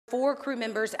4 crew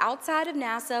members outside of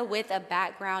NASA with a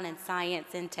background in science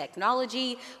and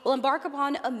technology will embark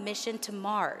upon a mission to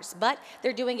Mars, but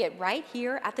they're doing it right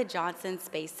here at the Johnson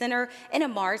Space Center in a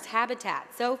Mars habitat.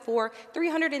 So for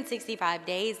 365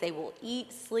 days, they will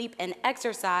eat, sleep, and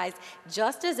exercise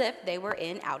just as if they were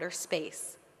in outer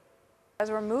space.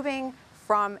 As we're moving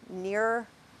from near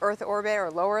Earth orbit or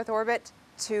low Earth orbit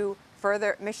to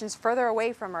missions further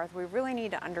away from Earth, we really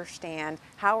need to understand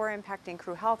how we're impacting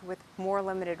crew health with more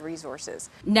limited resources.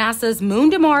 NASA's Moon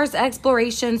to Mars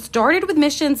exploration started with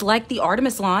missions like the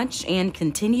Artemis launch and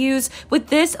continues with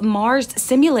this Mars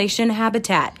simulation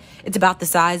habitat. It's about the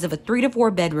size of a 3 to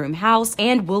 4 bedroom house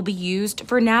and will be used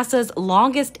for NASA's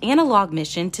longest analog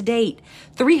mission to date,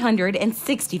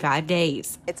 365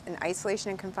 days. It's an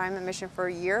isolation and confinement mission for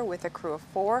a year with a crew of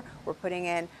 4. We're putting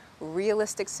in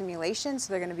realistic simulations,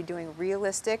 so they're going to be doing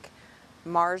realistic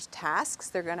Mars tasks.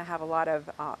 They're going to have a lot of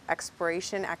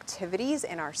exploration activities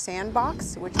in our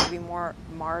sandbox, which will be more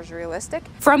Mars realistic.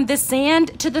 From the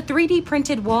sand to the 3D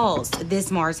printed walls,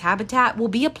 this Mars habitat will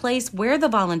be a place where the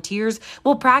volunteers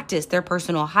will practice their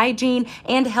personal hygiene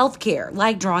and health care,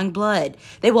 like drawing blood.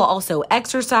 They will also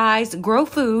exercise, grow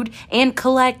food, and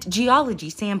collect geology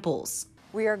samples.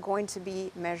 We are going to be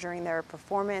measuring their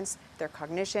performance, their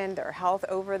cognition, their health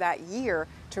over that year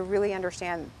to really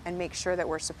understand and make sure that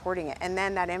we're supporting it. And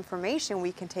then that information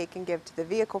we can take and give to the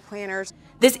vehicle planners.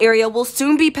 This area will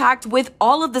soon be packed with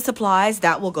all of the supplies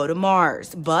that will go to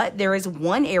Mars. But there is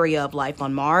one area of life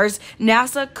on Mars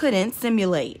NASA couldn't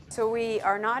simulate. So we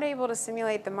are not able to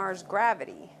simulate the Mars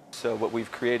gravity. So what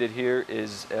we've created here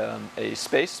is a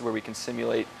space where we can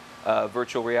simulate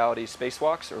virtual reality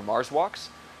spacewalks or Mars walks.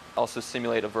 Also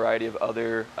simulate a variety of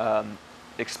other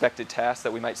expected tasks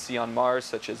that we might see on Mars,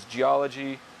 such as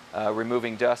geology,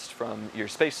 removing dust from your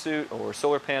spacesuit or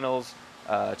solar panels,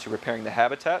 to repairing the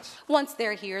habitats. Once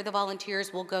they're here, the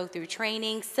volunteers will go through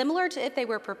training similar to if they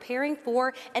were preparing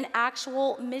for an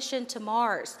actual mission to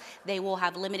Mars. They will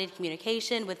have limited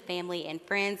communication with family and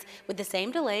friends with the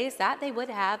same delays that they would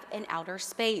have in outer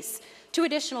space. 2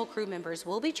 additional crew members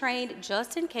will be trained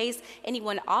just in case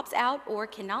anyone opts out or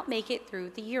cannot make it through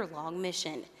the year-long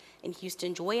mission. In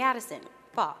Houston, Joy Addison,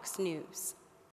 Fox News.